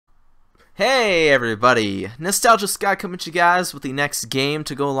Hey everybody, Nostalgia Scott coming to you guys with the next game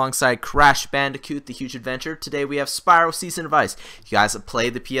to go alongside Crash Bandicoot The Huge Adventure. Today we have Spyro Season of Ice. You guys have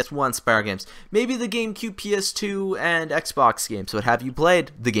played the PS1 Spyro games, maybe the GameCube, PS2, and Xbox games, but have you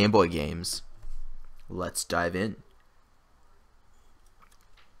played the Game Boy games? Let's dive in.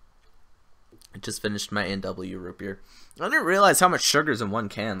 I just finished my A&W root beer. I didn't realize how much sugar's in one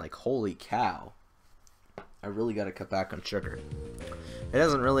can, like holy cow. I really gotta cut back on sugar. It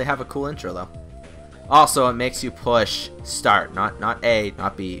doesn't really have a cool intro though. Also, it makes you push start, not A,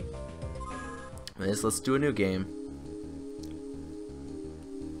 not B. Let's do a new game.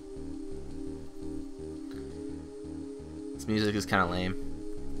 This music is kind of lame.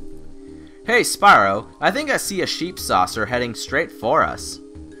 Hey Spyro, I think I see a sheep saucer heading straight for us.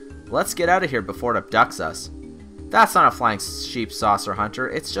 Let's get out of here before it abducts us. That's not a flying sheep saucer, Hunter.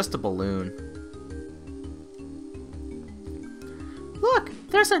 It's just a balloon. Look,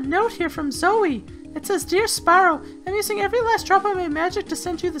 there's a note here from Zoe. It says, "Dear Spyro, I'm using every last drop of my magic to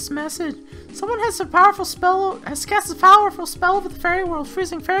send you this message. Someone has cast a powerful spell over the fairy world,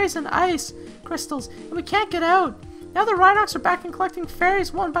 freezing fairies and ice crystals, and we can't get out. Now the Rhinox are back and collecting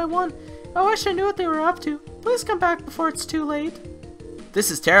fairies one by one. I wish I knew what they were up to. Please come back before it's too late." This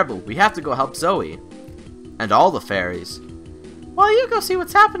is terrible. We have to go help Zoe. And all the fairies. While you go see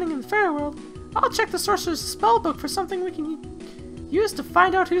what's happening in the fairy world, I'll check the sorcerer's spell book for something we can use to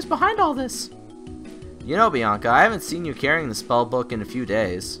find out who's behind all this. You know, Bianca, I haven't seen you carrying the spell book in a few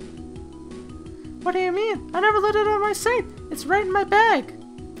days. What do you mean? I never let it out of my sight. It's right in my bag.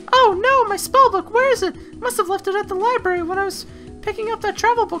 Oh no, my spell book, where is it? I must have left it at the library when I was picking up that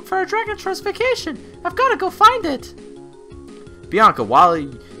travel book for our Dragon Trust vacation. I've got to go find it. Bianca, while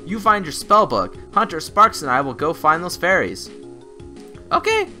you find your spell book, Hunter, Sparks, and I will go find those fairies.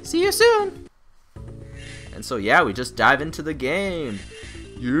 Okay, see you soon. And so yeah, we just dive into the game.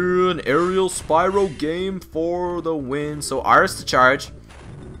 Yeah, an aerial Spyro game for the win. So R is to charge,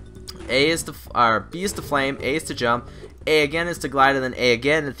 B is to flame, A is to jump, A again is to glide, and then A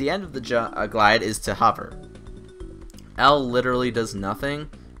again at the end of the glide is to hover. L literally does nothing.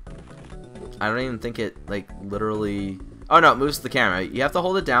 I don't even think it like literally. Oh no, it moves the camera. You have to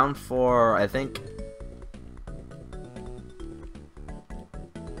hold it down for, I think.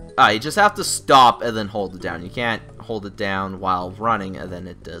 You just have to stop and then hold it down. You can't hold it down while running and then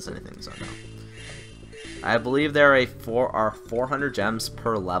it does anything, so no. I believe there are 400 gems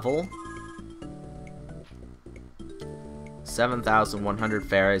per level. 7,100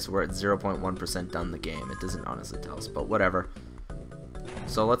 fairies. We're at 0.1% done the game. It doesn't honestly tell us, but whatever.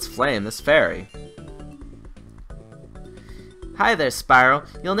 So let's flame this fairy. Hi there, Spyro.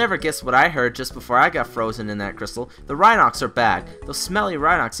 You'll never guess what I heard just before I got frozen in that crystal. The Rhinox are back. Those smelly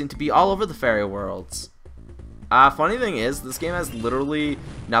Rhinox seem to be all over the fairy worlds. Funny thing is, this game has literally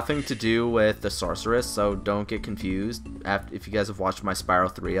nothing to do with the sorceress, so don't get confused if you guys have watched my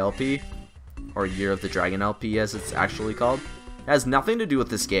Spyro 3 LP, or Year of the Dragon LP as it's actually called. It has nothing to do with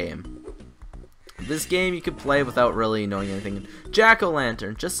this game. This game you could play without really knowing anything.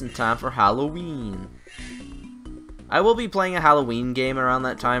 Jack-o'-lantern, just in time for Halloween. I will be playing a Halloween game around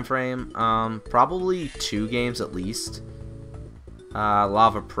that time frame. Probably 2 games at least.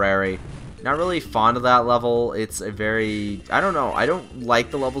 Lava Prairie. Not really fond of that level. It's a very... I don't know. I don't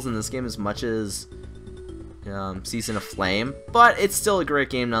like the levels in this game as much as Season of Flame. But it's still a great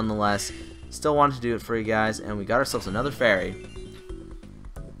game nonetheless. Still wanted to do it for you guys. And we got ourselves another fairy.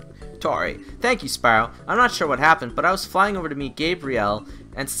 Tori. Thank you, Spyro. I'm not sure what happened, but I was flying over to meet Gabrielle,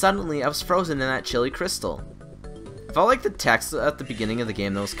 and suddenly I was frozen in that chilly crystal. I felt like the text at the beginning of the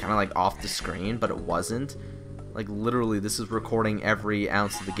game that was kind of like off the screen, but it wasn't. Like literally, this is recording every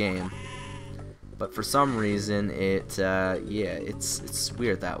ounce of the game. But for some reason, yeah, it's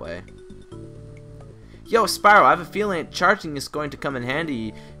weird that way. Yo, Spyro, I have a feeling charging is going to come in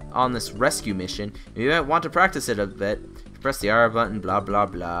handy on this rescue mission. You might want to practice it a bit. Press the R button, blah blah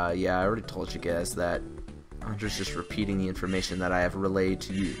blah. Yeah, I already told you guys that. I'm just repeating the information that I have relayed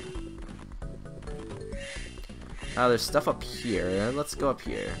to you. There's stuff up here. Let's go up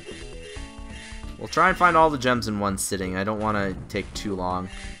here. We'll try and find all the gems in one sitting. I don't want to take too long.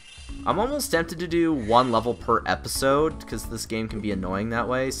 I'm almost tempted to do 1 level per episode, because this game can be annoying that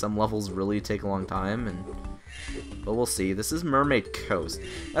way. Some levels really take a long time, but we'll see. This is Mermaid Coast.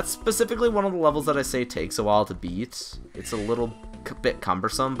 That's specifically one of the levels that I say takes a while to beat. It's a little bit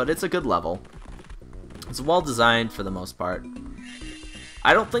cumbersome, but it's a good level. It's well designed for the most part.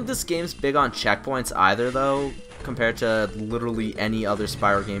 I don't think this game's big on checkpoints either, though, compared to literally any other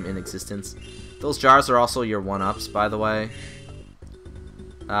Spyro game in existence. Those jars are also your 1-ups, by the way.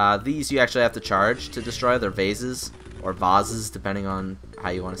 These you actually have to charge to destroy. They're vases, or vases, depending on how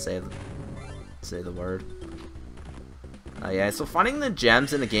you want to say them. say the word. Yeah, so finding the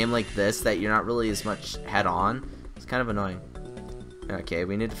gems in a game like this that you're not really as much head on is kind of annoying. Okay,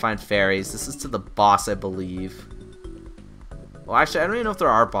 we need to find fairies. This is to the boss, I believe. Well, actually, I don't even know if there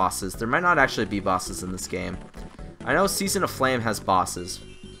are bosses. There might not actually be bosses in this game. I know Season of Flame has bosses.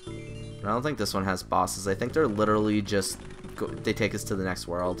 But I don't think this one has bosses. I think they're literally just... they take us to the next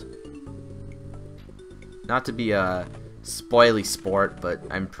world. Not to be a spoily sport, but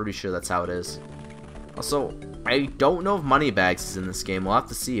I'm pretty sure that's how it is. Also, I don't know if Moneybags is in this game. We'll have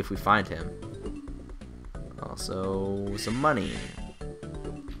to see if we find him. Also, some money.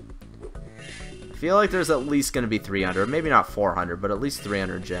 I feel like there's at least going to be 300. Maybe not 400, but at least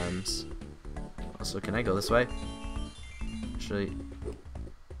 300 gems. Also, can I go this way? Actually...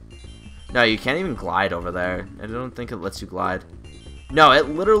 no, you can't even glide over there. I don't think it lets you glide. No, it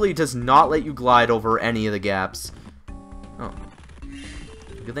literally does not let you glide over any of the gaps. Oh.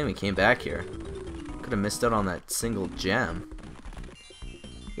 Good thing we came back here. Could have missed out on that single gem.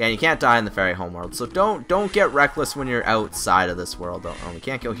 Yeah, and you can't die in the fairy homeworld, so don't get reckless when you're outside of this world. Oh, we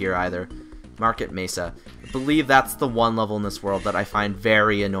can't go here either. Market Mesa. I believe that's the one level in this world that I find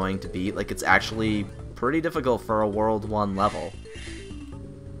very annoying to beat. Like, it's actually pretty difficult for a World 1 level.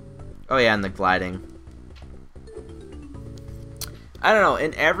 Oh yeah, and the gliding. I don't know,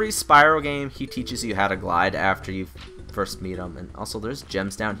 in every Spyro game, he teaches you how to glide after you first meet him. And also, there's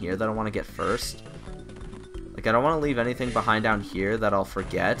gems down here that I want to get first. Like, I don't want to leave anything behind down here that I'll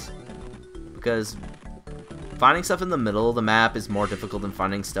forget. Because finding stuff in the middle of the map is more difficult than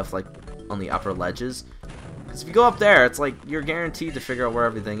finding stuff, like, on the upper ledges. Because if you go up there, it's like, you're guaranteed to figure out where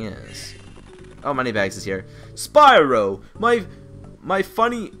everything is. Oh, Moneybags is here. Spyro! My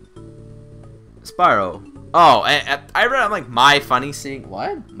funny... Spyro. Oh, I read I'm like, my funny seeing...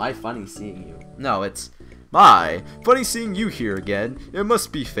 what? My funny seeing you. No, it's... my funny seeing you here again. It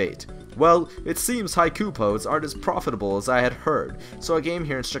must be fate. Well, it seems haiku poets aren't as profitable as I had heard, so I came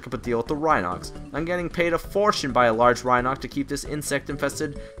here and struck up a deal with the Rhinox. I'm getting paid a fortune by a large Rhinox to keep this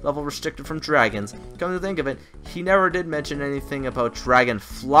insect-infested level restricted from dragons. Come to think of it, he never did mention anything about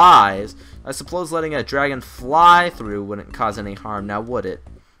dragonflies. I suppose letting a dragon fly through wouldn't cause any harm, now would it?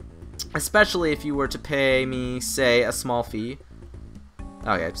 Especially if you were to pay me, say, a small fee.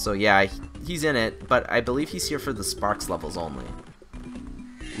 Okay, so yeah, he's in it, but I believe he's here for the Sparks levels only.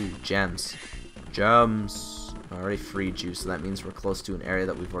 Ooh, gems. Gems! I already freed you, so that means we're close to an area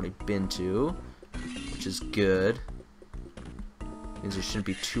that we've already been to, which is good. Means there shouldn't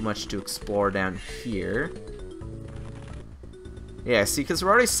be too much to explore down here. Yeah, see, because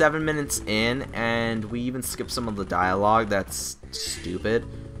we're already 7 minutes in, and we even skipped some of the dialogue. That's stupid.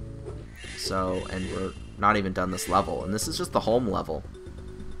 So, and we're not even done this level, and this is just the home level.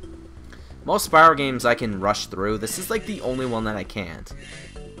 Most Spyro games I can rush through. This is like the only one that I can't.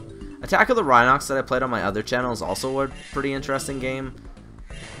 Attack of the Rhinox that I played on my other channel is also a pretty interesting game.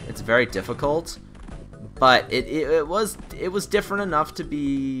 It's very difficult, but it was different enough to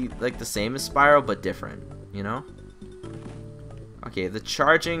be like the same as Spyro, but different, you know? Okay, the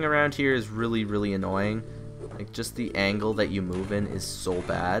charging around here is really, really annoying. Like, just the angle that you move in is so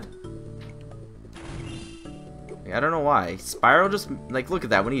bad. I don't know why. Spyro just, like, look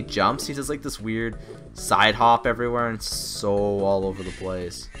at that. When he jumps, he does, like, this weird side hop everywhere, and it's so all over the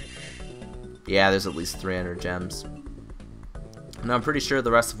place. Yeah, there's at least 300 gems. And I'm pretty sure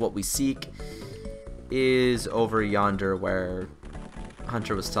the rest of what we seek is over yonder where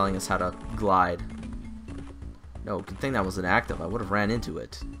Hunter was telling us how to glide. No, good thing that wasn't active. I would have ran into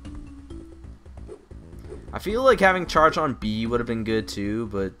it. I feel like having charge on B would have been good too,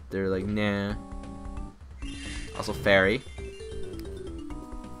 but they're like, nah. Also, fairy.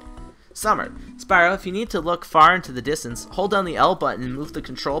 Summer. Spyro, if you need to look far into the distance, hold down the L button and move the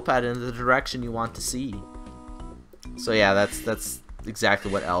control pad in the direction you want to see. So yeah, that's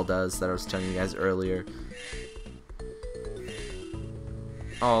exactly what L does that I was telling you guys earlier.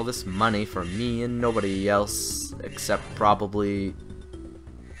 All this money for me and nobody else except probably...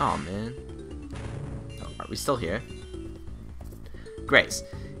 oh man. Oh, are we still here? Grace.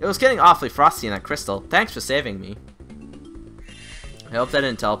 It was getting awfully frosty in that crystal. Thanks for saving me. I hope that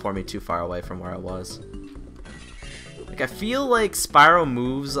didn't teleport me too far away from where I was. Like, I feel like Spyro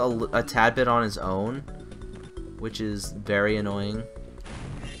moves a tad bit on his own, which is very annoying.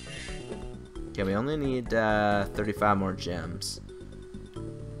 Okay, we only need 35 more gems.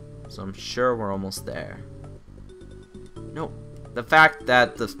 So I'm sure we're almost there. No, the fact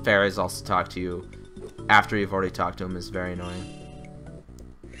that the fairies also talk to you after you've already talked to them is very annoying.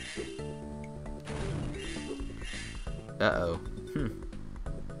 Uh-oh.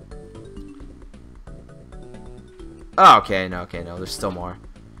 Oh, okay, no, there's still more.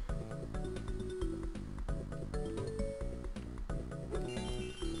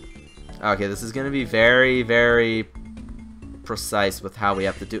 Okay, this is gonna be very, very precise with how we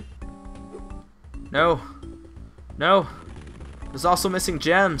have to do. No, no. There's also missing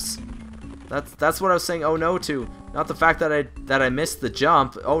gems. That's what I was saying. Oh no to. Not the fact that I missed the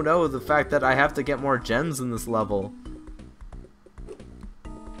jump. Oh no, the fact that I have to get more gems in this level.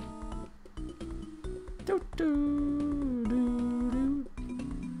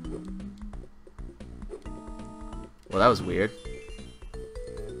 Well, that was weird.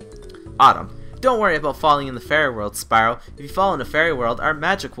 Autumn. Don't worry about falling in the fairy world, Spyro. If you fall in the fairy world, our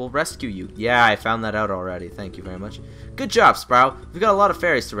magic will rescue you. Yeah, I found that out already. Thank you very much. Good job, Spyro. We've got a lot of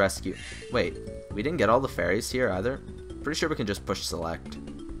fairies to rescue. Wait, we didn't get all the fairies here either? Pretty sure we can just push select.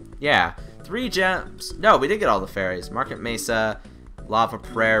 Yeah, 3 gems. No, we did get all the fairies. Market Mesa, Lava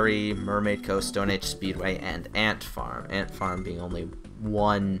Prairie, Mermaid Coast, Stone Age Speedway, and Ant Farm. Ant Farm being only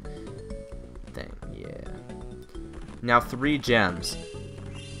one thing. Yeah. Now 3 gems.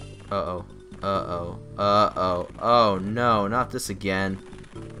 Uh-oh. Uh-oh. Uh-oh. Oh, no. Not this again.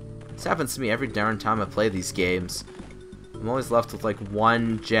 This happens to me every darn time I play these games. I'm always left with, like,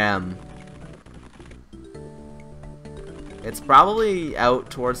 1 gem. It's probably out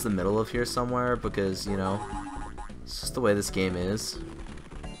towards the middle of here somewhere because, you know, it's just the way this game is.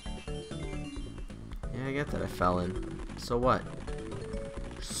 Yeah, I get that I fell in. So what?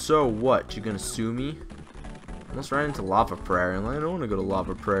 So what? You gonna sue me? Almost ran into Lava Prairie. I'm like, I don't want to go to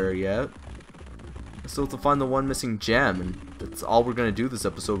Lava Prairie yet. I still have to find the one missing gem, and that's all we're gonna do this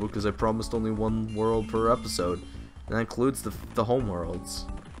episode because I promised only 1 world per episode, and that includes the home worlds.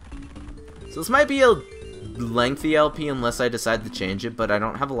 So this might be a lengthy LP unless I decide to change it, but I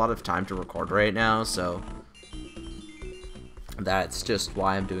don't have a lot of time to record right now, so that's just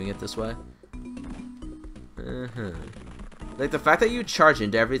why I'm doing it this way. Like, the fact that you charge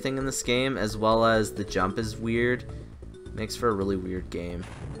into everything in this game, as well as the jump is weird, makes for a really weird game.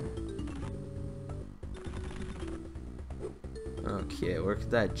 Okay, where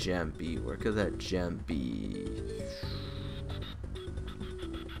could that gem be? Where could that gem be?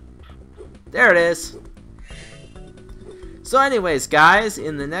 There it is! So anyways, guys,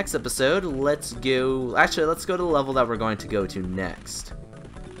 in the next episode, let's go to the level that we're going to go to next.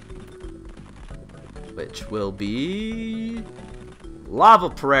 Which will be Lava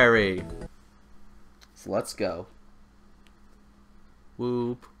Prairie. So let's go.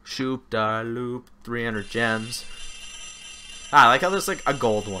 Whoop, shoop, da loop, 300 gems. Ah, I like how there's like a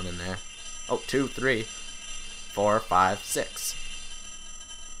gold one in there. Oh, 2, 3, 4, 5, 6.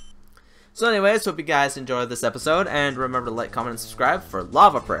 So anyways, hope you guys enjoyed this episode, and remember to like, comment, and subscribe for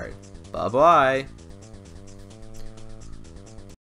Lava Prairie. Bye-bye.